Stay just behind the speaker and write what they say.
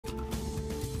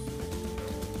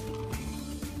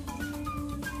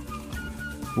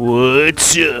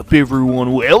What's up,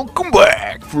 everyone? Welcome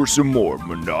back for some more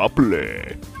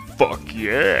Monopoly. Fuck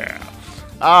yeah.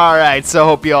 Alright, so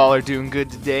hope y'all are doing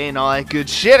good today and all that good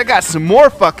shit. I got some more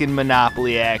fucking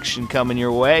Monopoly action coming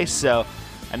your way. So,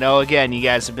 I know, again, you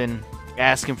guys have been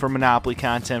asking for Monopoly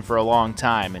content for a long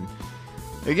time. And,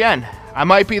 again, I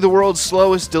might be the world's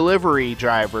slowest delivery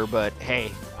driver, but,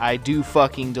 hey, I do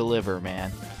fucking deliver,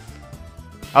 man.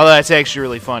 Although that's actually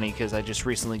really funny because I just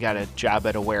recently got a job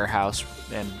at a warehouse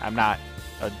and I'm not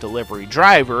a delivery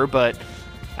driver, but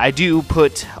I do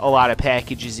put a lot of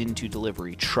packages into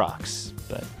delivery trucks.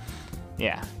 But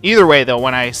yeah, either way though,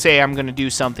 when I say I'm going to do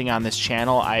something on this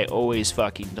channel, I always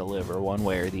fucking deliver one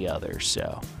way or the other.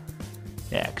 So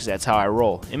yeah, because that's how I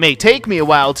roll. It may take me a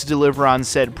while to deliver on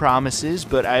said promises,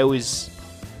 but I always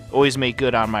make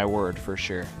good on my word for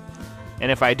sure.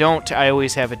 And if I don't, I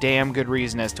always have a damn good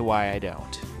reason as to why I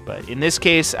don't. But in this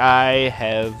case, I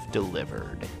have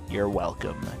delivered. You're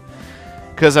welcome.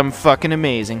 Because I'm fucking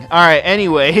amazing. Alright,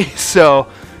 anyway, so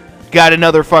got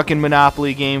another fucking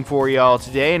Monopoly game for y'all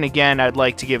today. And again, I'd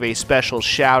like to give a special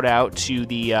shout out to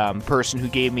the person who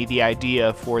gave me the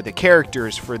idea for the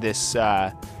characters for this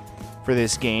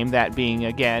game. That being,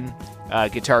 again,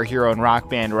 Guitar Hero and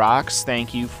Rock Band Rocks.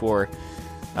 Thank you for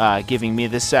giving me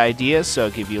this idea, so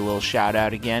I'll give you a little shout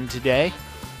out again today.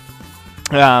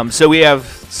 So we have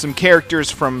some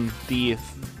characters from the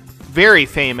very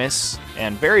famous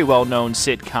and very well-known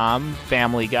sitcom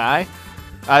Family Guy.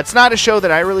 It's not a show that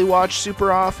I really watch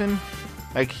super often.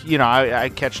 Like, you know, I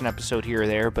catch an episode here or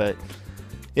there, but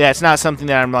yeah, it's not something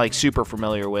that I'm like super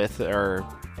familiar with or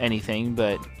anything.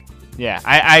 But yeah,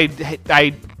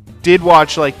 I did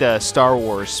watch like the Star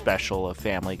Wars special of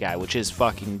Family Guy, which is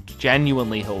fucking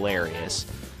genuinely hilarious.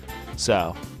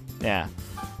 So, yeah.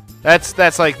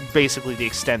 That's like basically the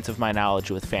extent of my knowledge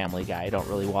with Family Guy. I don't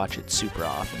really watch it super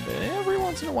often, but every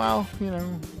once in a while, you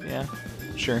know, yeah,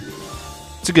 sure.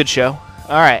 It's a good show.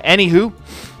 Alright, anywho.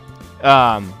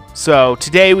 So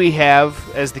today we have,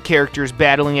 as the characters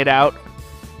battling it out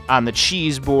on the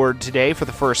cheese board today for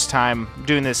the first time,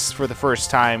 doing this for the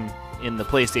first time in the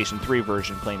PlayStation 3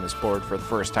 version, playing this board for the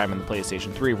first time in the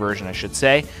PlayStation 3 version, I should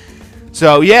say.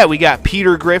 So, yeah, we got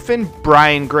Peter Griffin,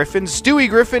 Brian Griffin, Stewie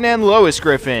Griffin, and Lois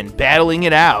Griffin battling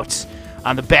it out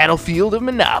on the battlefield of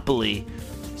Monopoly.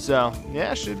 So,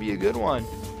 yeah, should be a good one.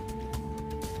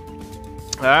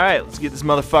 Alright, let's get this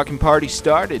motherfucking party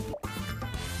started.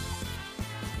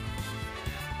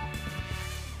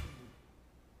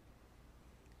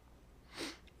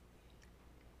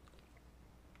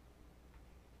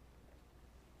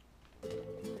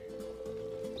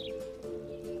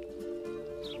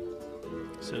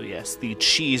 So yes, the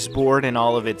cheese board in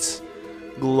all of its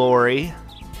glory.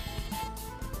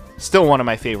 Still one of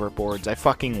my favorite boards. I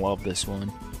fucking love this one.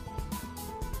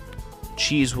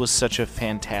 Cheese was such a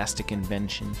fantastic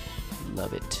invention.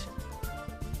 Love it.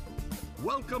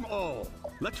 Welcome all.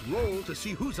 Let's roll to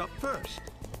see who's up first.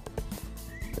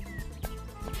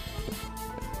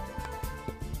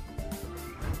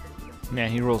 Yeah,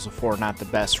 he rolls a 4, not the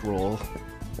best roll.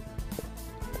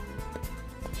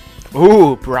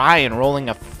 Ooh, Brian rolling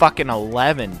a fucking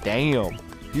 11. Damn.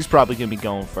 He's probably going to be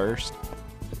going first.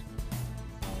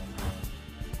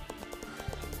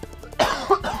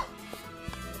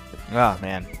 Oh,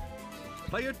 man.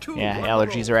 Yeah,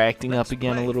 allergies are acting up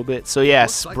again a little bit. So,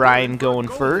 yes, Brian going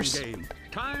first.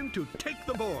 Time to take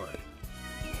the board.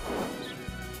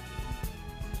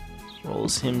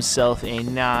 Rolls himself a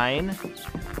 9.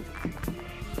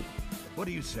 What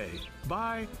do you say?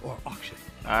 Buy or auction?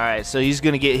 Alright, so he's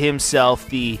going to get himself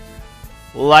the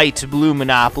light blue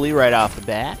Monopoly right off the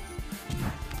bat.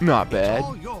 Not bad.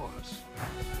 All yours.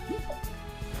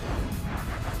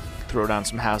 Throw down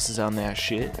some houses on that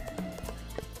shit.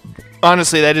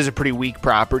 Honestly, that is a pretty weak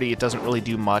property. It doesn't really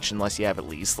do much unless you have at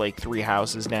least like 3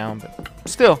 houses down. But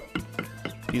still,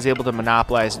 he's able to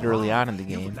monopolize it early on in the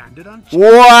game.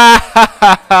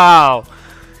 Wow!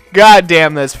 God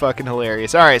damn, that's fucking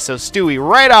hilarious. Alright, so Stewie,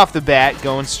 right off the bat,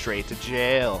 going straight to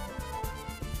jail.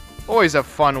 Always a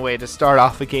fun way to start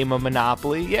off a game of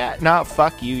Monopoly. Yeah, no,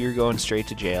 fuck you, you're going straight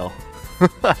to jail.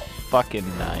 Fucking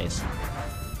nice.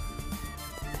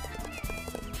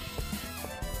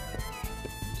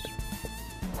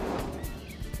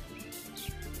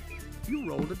 You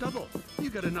rolled a double. You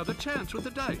get another chance with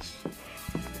the dice.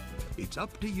 It's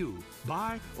up to you.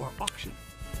 Buy or auction.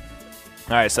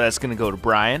 Alright, so that's going to go to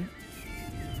Brian.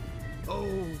 Oh,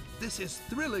 this is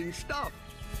thrilling stuff.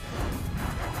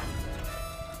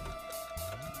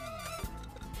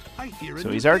 So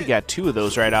he's already got 2 of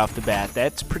those right off the bat.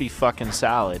 That's pretty fucking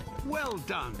solid. Well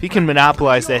done. If he can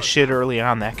monopolize that shit early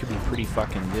on, that could be pretty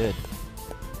fucking good.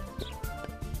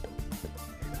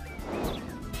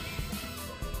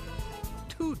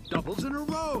 doubles in a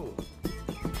row.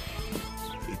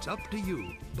 It's up to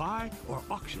you. Buy or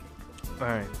auction. All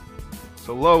right.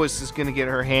 So Lois is going to get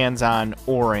her hands on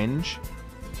orange.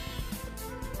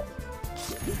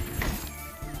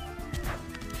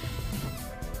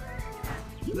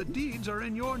 The deeds are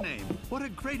in your name. What a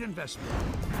great investment.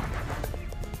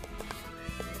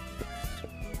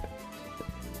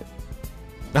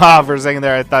 Ah, for a second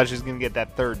there, I thought she was going to get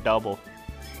that third double.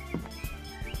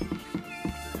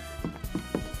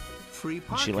 Free And she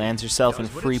parking. lands herself in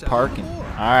Does what free it says on the parking. board.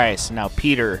 All right, so now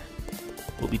Peter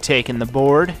will be taking the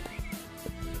board.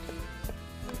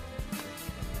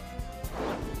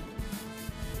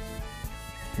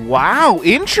 Wow,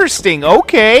 interesting.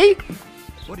 Okay.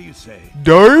 What do you say?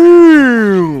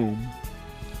 Damn.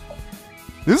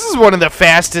 This is one of the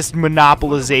fastest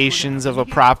monopolizations of a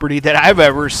property that I've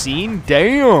ever seen.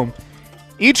 Damn.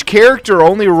 Each character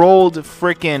only rolled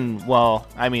frickin', well,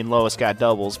 I mean, Lois got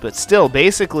doubles, but still,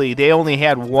 basically, they only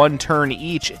had one turn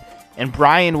each, and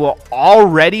Brian will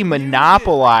already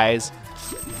monopolize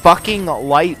fucking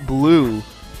light blue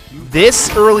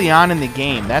this early on in the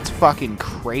game. That's fucking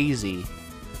crazy.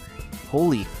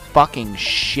 Holy fucking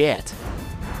shit.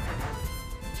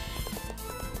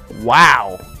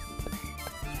 Wow.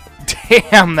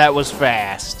 Damn, that was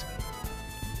fast.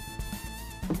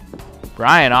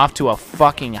 Brian off to a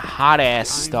fucking hot-ass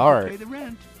start. Pay the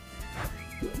rent.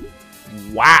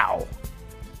 Wow.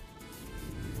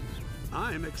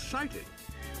 I'm excited.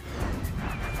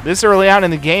 This early on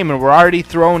in the game, and we're already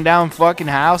throwing down fucking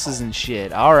houses and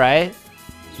shit. All right.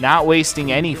 Not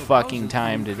wasting any fucking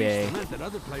time today. The rent that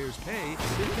other players pay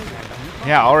if they have on your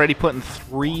Yeah, already putting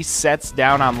 3 sets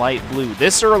down on light blue.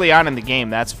 This early on in the game,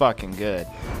 that's fucking good.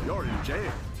 property. You're in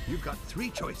jail. You've got 3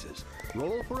 choices.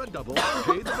 Roll for a double,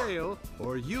 pay the bail,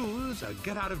 or use a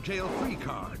get-out-of-jail-free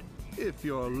card. If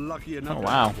you're lucky enough Oh, to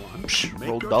wow. have one, Psh, make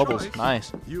rolled your doubles. choice.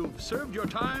 Nice. You've served your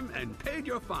time and paid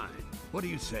your fine. What do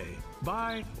you say?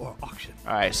 Buy or auction?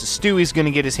 All right, so Stewie's going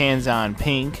to get his hands on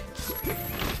pink.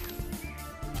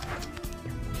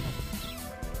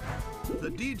 The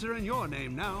deeds are in your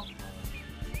name now.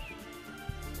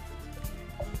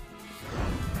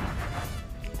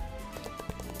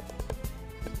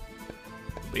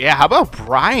 Yeah, how about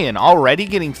Brian already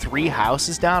getting 3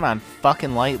 houses down on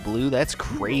fucking light blue? That's You roll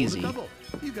the crazy. double.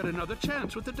 You get another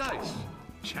chance with the dice.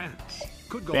 Chance.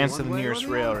 Could go Advance to one the way or nearest the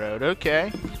other. railroad.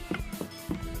 Okay.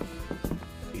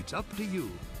 It's up to you.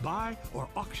 Buy or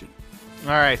auction.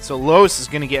 All right, so Lois is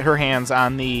going to get her hands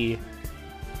on the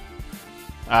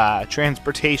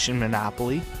transportation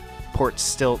monopoly, Port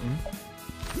Stilton.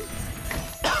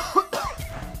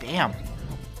 Damn.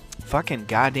 Fucking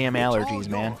goddamn It's all allergies,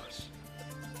 man. yours.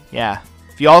 Yeah.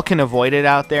 If y'all can avoid it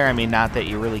out there, I mean, not that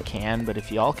you really can, but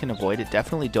if y'all can avoid it,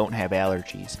 definitely don't have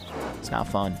allergies. It's not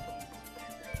fun.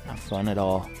 Not fun at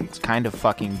all. It's kind of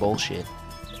fucking bullshit.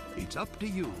 It's up to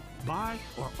you. Buy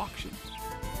or auction.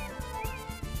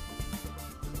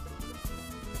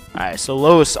 Alright, so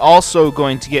Lois also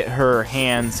going to get her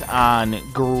hands on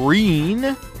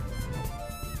green.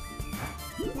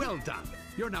 Well done.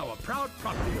 You're now a proud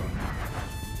property owner.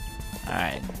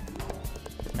 Alright.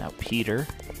 Now Peter.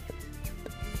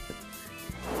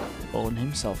 Rolling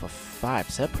himself a 5.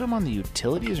 Does that put him on the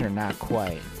utilities or not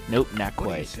quite? Nope, not What do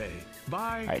you quite. say?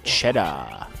 Buy Alright, or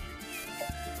cheddar.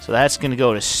 So that's going to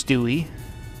go to Stewie.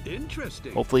 auction?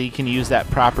 Interesting. Hopefully he can use that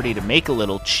property to make a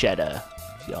little cheddar.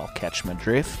 If y'all catch my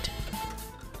drift.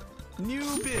 New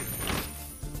bid.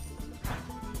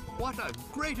 What a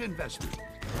great investment.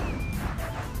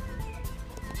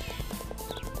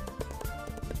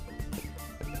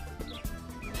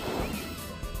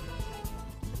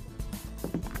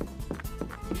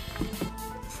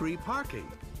 Free parking.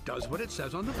 Does what it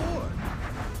says on the board.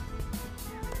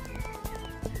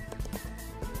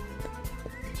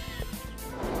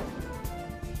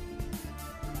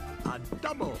 A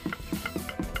double.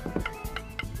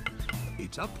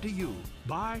 It's up to you.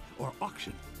 Buy or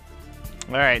auction.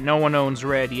 Alright, no one owns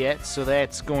red yet, so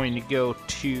that's going to go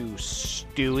to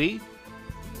Stewie.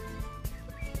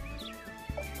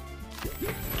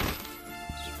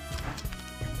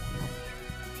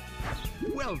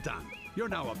 Well done. You're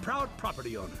now a proud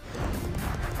property owner.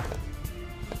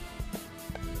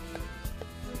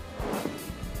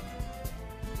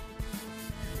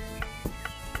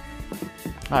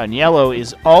 And yellow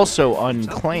is also It's up to you.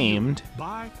 unclaimed.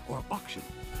 Buy or auction.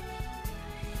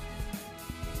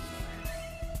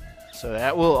 So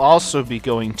that will also be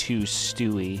going to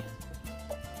Stewie.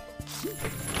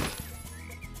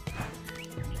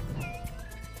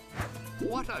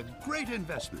 What a great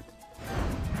investment.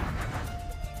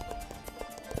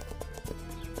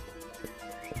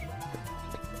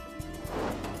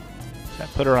 Is that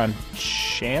Put her on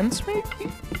chance, maybe?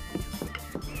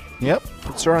 Yep,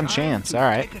 puts her on chance. All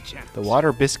right. The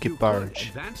water biscuit barge.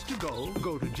 Advance to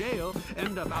go to jail,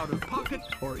 end up out of pocket,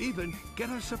 or even get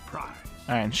a surprise.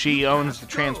 All right, and she owns the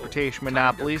transportation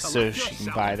monopoly, so she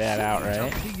can buy that outright.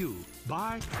 It's up to you.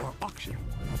 Buy or auction.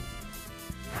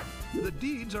 The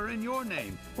deeds are in your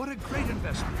name. What a great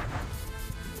investment.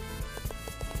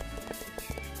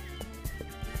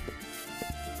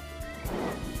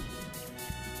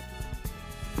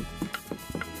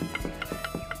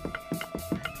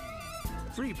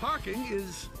 Free parking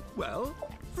is, well,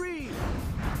 free.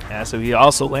 Yeah, so he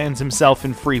also lands himself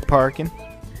in free parking.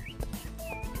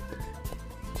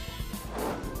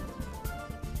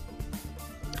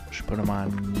 Should put him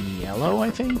on yellow, I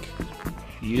think.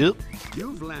 Yep.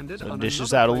 You've landed So on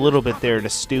dishes another out a little bit player's there to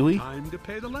property. Stewie. Time to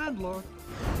pay the landlord.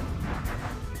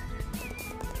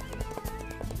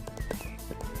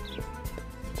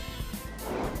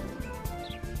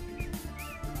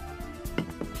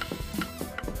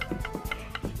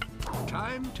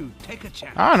 Time to take a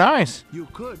chance. Oh, nice. You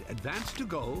could advance to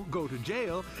go to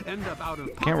jail, end up out of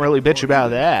pocket, Can't really bitch or about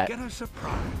even that. Get a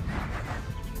surprise.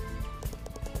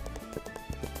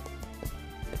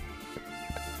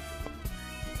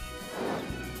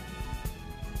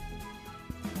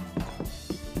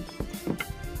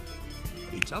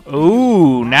 It's up to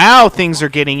Ooh, you. now things are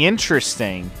getting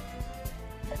interesting.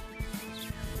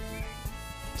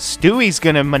 Stewie's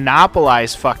gonna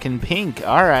monopolize fucking pink.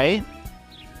 All right.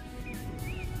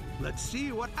 Let's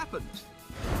see what happens.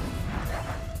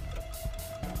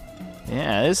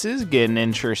 Yeah, this is getting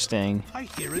interesting. I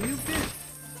hear a new bid.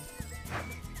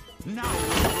 Now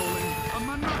we're rolling a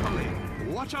monopoly.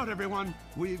 Watch out, everyone.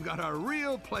 We've got a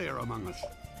real player among us.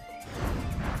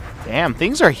 Damn,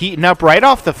 things are heating up right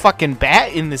off the fucking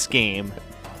bat in this game.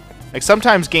 Like,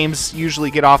 sometimes games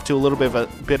usually get off to a little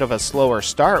bit of a slower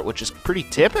start, which is pretty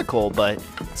typical, but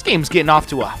this game's getting off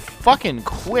to a fucking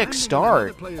quick Landing on start.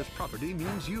 another player's property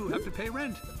means you have to pay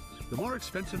rent. The more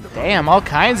expensive the Damn, property, all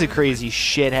kinds the of higher crazy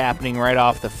shit happening right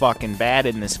off the fucking bat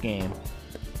in this game.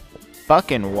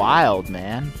 Fucking wild,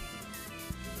 man.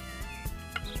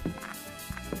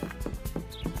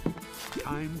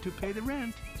 time to pay the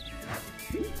rent.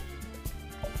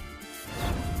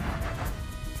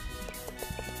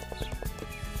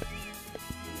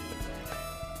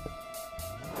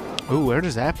 Ooh, where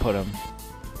does that put him?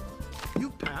 You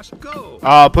passed go.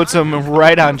 Oh, puts him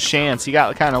right on chance. He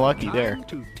got kind of lucky there. Time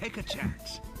to take a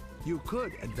chance. You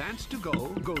could advance to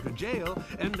go to jail,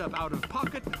 end up out of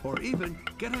pocket, or even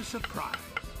get a surprise.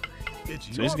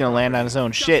 So he's gonna land on his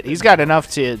own shit. He's got enough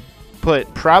to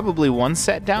put probably one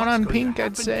set down on pink,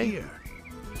 I'd say.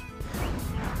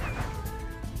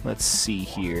 Let's see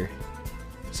here.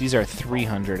 So these are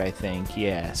 300, I think.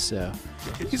 Yeah, so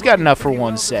he's got enough for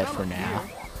one set for now.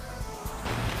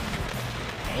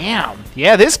 Damn.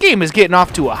 Yeah, this game is getting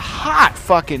off to a hot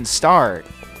fucking start.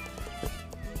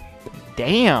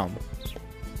 Damn.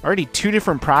 Already 2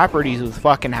 different properties with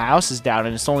fucking houses down,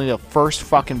 and it's only the first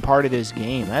fucking part of this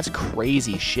game. That's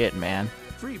crazy shit, man.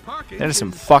 That is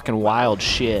some fucking wild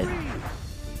shit.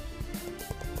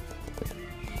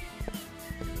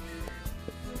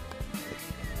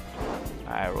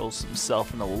 Alright, rolls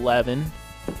himself an 11.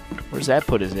 Where's that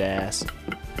put his ass?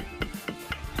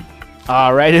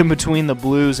 Right in between the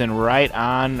blues and right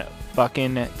on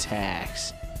fucking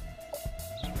tax.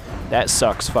 That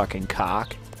sucks fucking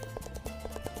cock.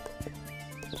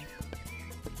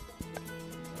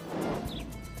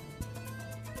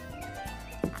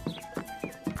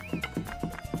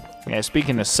 Yeah,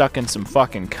 speaking of sucking some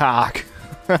fucking cock.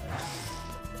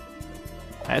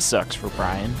 That sucks for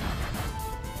Brian.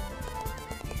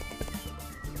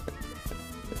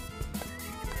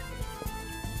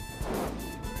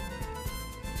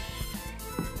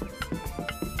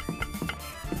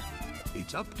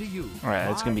 It's up to you. Alright,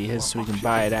 that's gonna be his so we can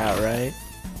buy it out, right?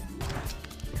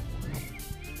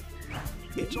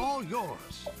 It's all yours.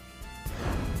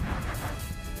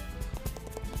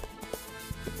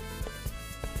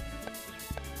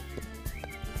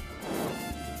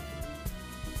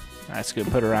 That's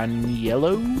gonna put her on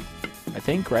yellow, I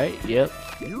think, right? Yep.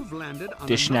 You've landed on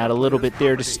Dishing another out a little player's bit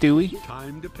there to property. Stewie.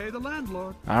 Time to pay the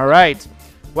landlord. Alright.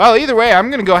 Well, either way, I'm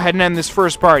gonna go ahead and end this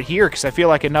first part here because I feel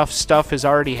like enough stuff has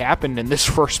already happened in this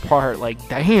first part. Like,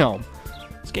 damn.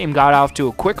 This game got off to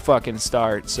a quick fucking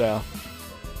start, so.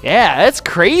 Yeah, that's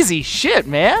crazy shit,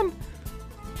 man.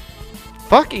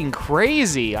 Fucking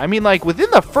crazy. I mean, like,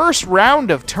 within the first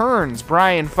round of turns,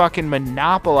 Brian fucking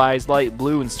monopolized light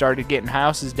blue and started getting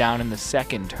houses down in the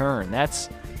second turn. That's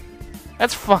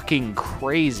fucking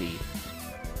crazy.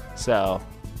 So,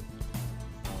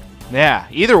 Yeah,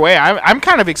 either way, I'm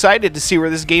kind of excited to see where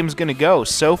this game's going to go.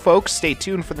 So, folks, stay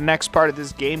tuned for the next part of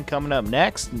this game coming up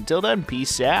next. Until then,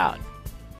 peace out.